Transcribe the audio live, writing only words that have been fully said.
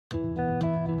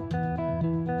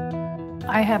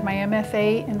I have my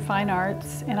MFA in Fine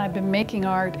Arts, and I've been making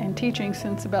art and teaching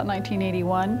since about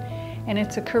 1981, and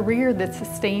it's a career that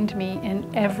sustained me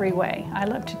in every way. I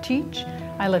love to teach,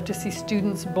 I love to see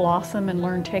students blossom and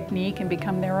learn technique and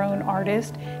become their own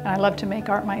artist, and I love to make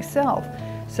art myself.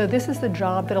 So this is the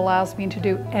job that allows me to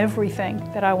do everything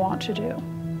that I want to do.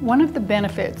 One of the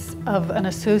benefits of an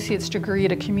associate's degree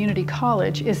at a community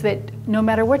college is that no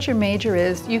matter what your major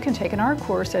is, you can take an art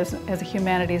course as a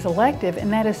humanities elective,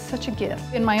 and that is such a gift.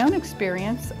 In my own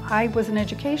experience, I was an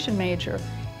education major,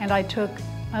 and I took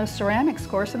a ceramics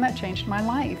course, and that changed my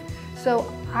life.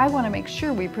 So I want to make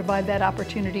sure we provide that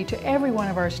opportunity to every one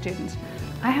of our students.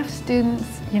 I have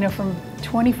students, from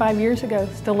 25 years ago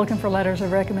still looking for letters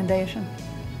of recommendation.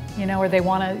 Or they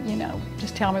want to,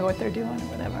 just tell me what they're doing or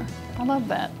whatever. I love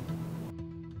that.